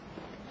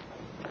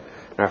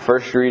In our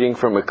first reading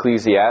from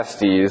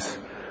Ecclesiastes,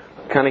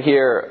 kind of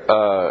hear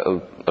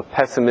a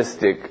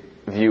pessimistic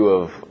view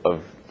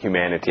of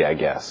humanity, I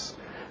guess.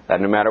 That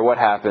no matter what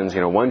happens,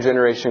 one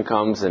generation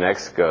comes, the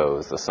next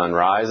goes, the sun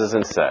rises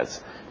and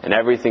sets, and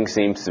everything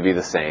seems to be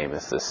the same.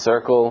 It's this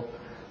circle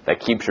that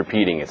keeps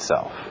repeating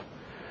itself.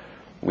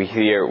 We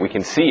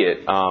can see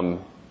it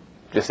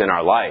just in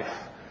our life.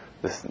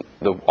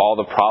 All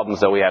the problems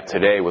that we have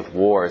today with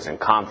wars and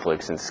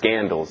conflicts and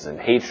scandals and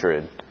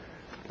hatred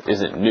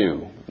isn't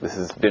new. This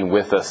has been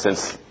with us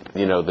since,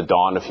 the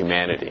dawn of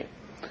humanity.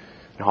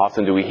 And how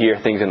often do we hear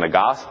things in the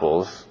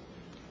Gospels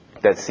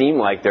that seem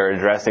like they're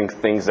addressing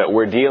things that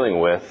we're dealing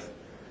with,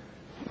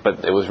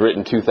 but it was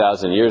written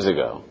 2,000 years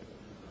ago?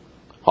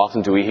 How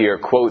often do we hear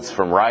quotes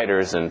from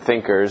writers and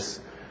thinkers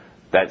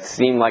that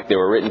seem like they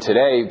were written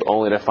today,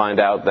 only to find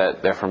out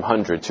that they're from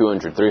 100,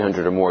 200,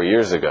 300 or more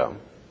years ago?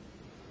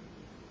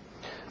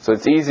 So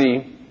it's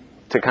easy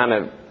to kind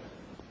of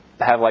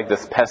have like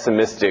this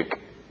pessimistic,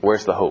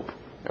 where's the hope?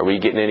 Are we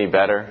getting any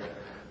better?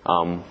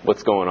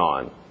 What's going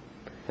on?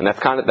 And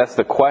that's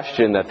the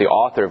question that the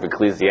author of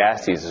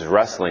Ecclesiastes is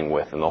wrestling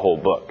with in the whole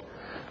book.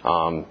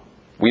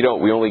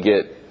 We only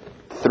get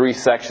 3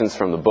 sections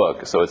from the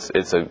book, so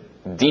it's a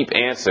deep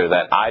answer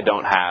that I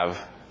don't have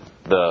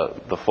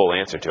the full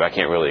answer to. I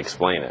can't really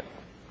explain it.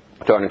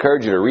 So I'd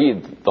encourage you to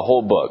read the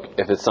whole book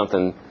if it's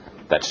something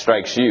that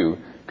strikes you,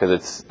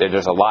 because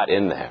there's a lot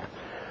in there.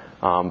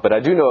 But I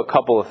do know a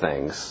couple of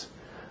things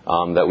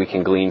that we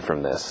can glean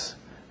from this.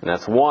 And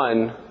that's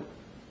one,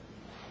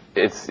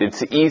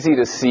 it's easy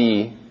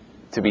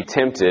to be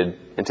tempted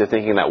into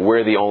thinking that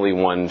we're the only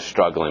ones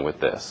struggling with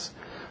this.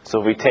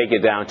 So if we take it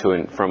down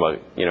from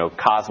a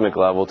cosmic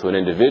level to an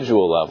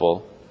individual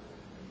level,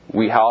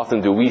 how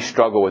often do we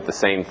struggle with the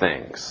same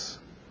things?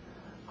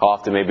 How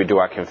often maybe do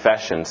our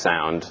confession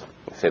sound,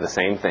 we say the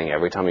same thing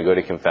every time we go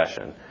to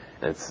confession.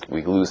 And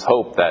we lose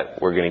hope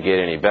that we're going to get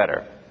any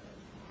better.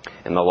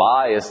 And the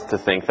lie is to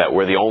think that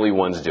we're the only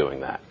ones doing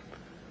that.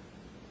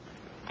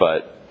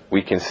 But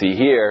we can see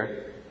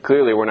here,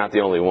 clearly we're not the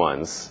only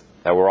ones,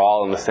 that we're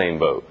all in the same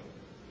boat.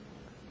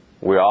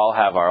 We all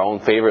have our own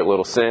favorite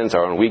little sins,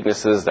 our own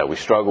weaknesses that we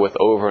struggle with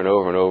over and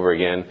over and over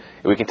again.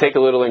 And we can take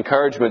a little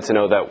encouragement to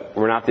know that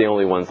we're not the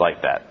only ones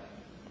like that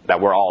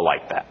we're all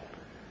like that.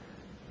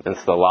 And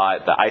it's the lie,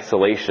 the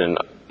isolation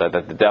that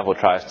the devil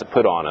tries to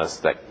put on us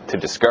to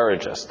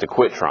discourage us, to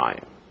quit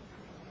trying.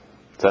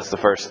 So that's the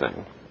first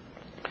thing.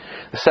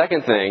 The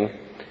second thing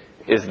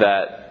is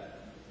that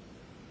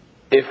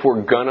if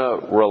we're going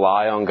to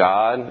rely on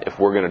God, if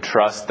we're going to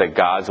trust that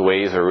God's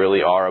ways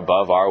are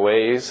above our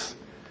ways,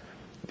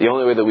 the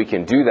only way that we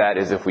can do that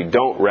is if we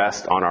don't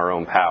rest on our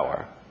own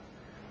power.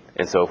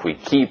 And so if we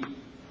keep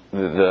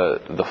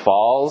the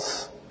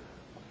falls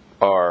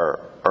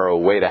are a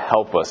way to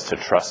help us to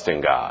trust in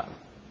God.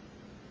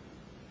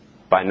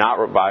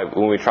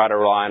 When we try to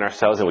rely on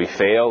ourselves and we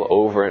fail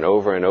over and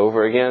over and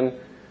over again,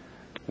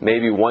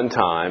 maybe one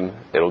time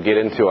it'll get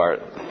into our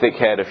thick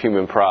head of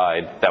human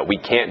pride that we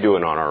can't do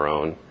it on our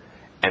own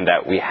and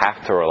that we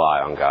have to rely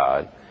on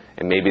God.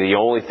 And maybe the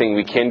only thing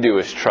we can do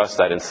is trust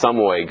that in some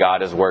way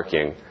God is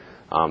working,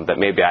 that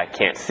maybe I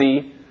can't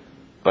see,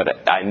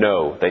 but I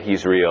know that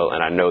He's real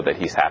and I know that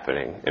He's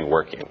happening and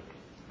working.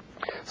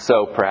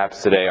 So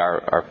perhaps today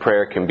our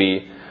prayer can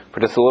be for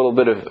just a little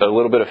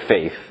bit of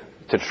faith,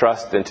 to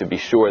trust and to be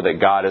sure that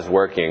God is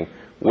working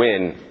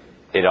when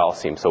it all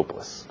seems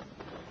hopeless.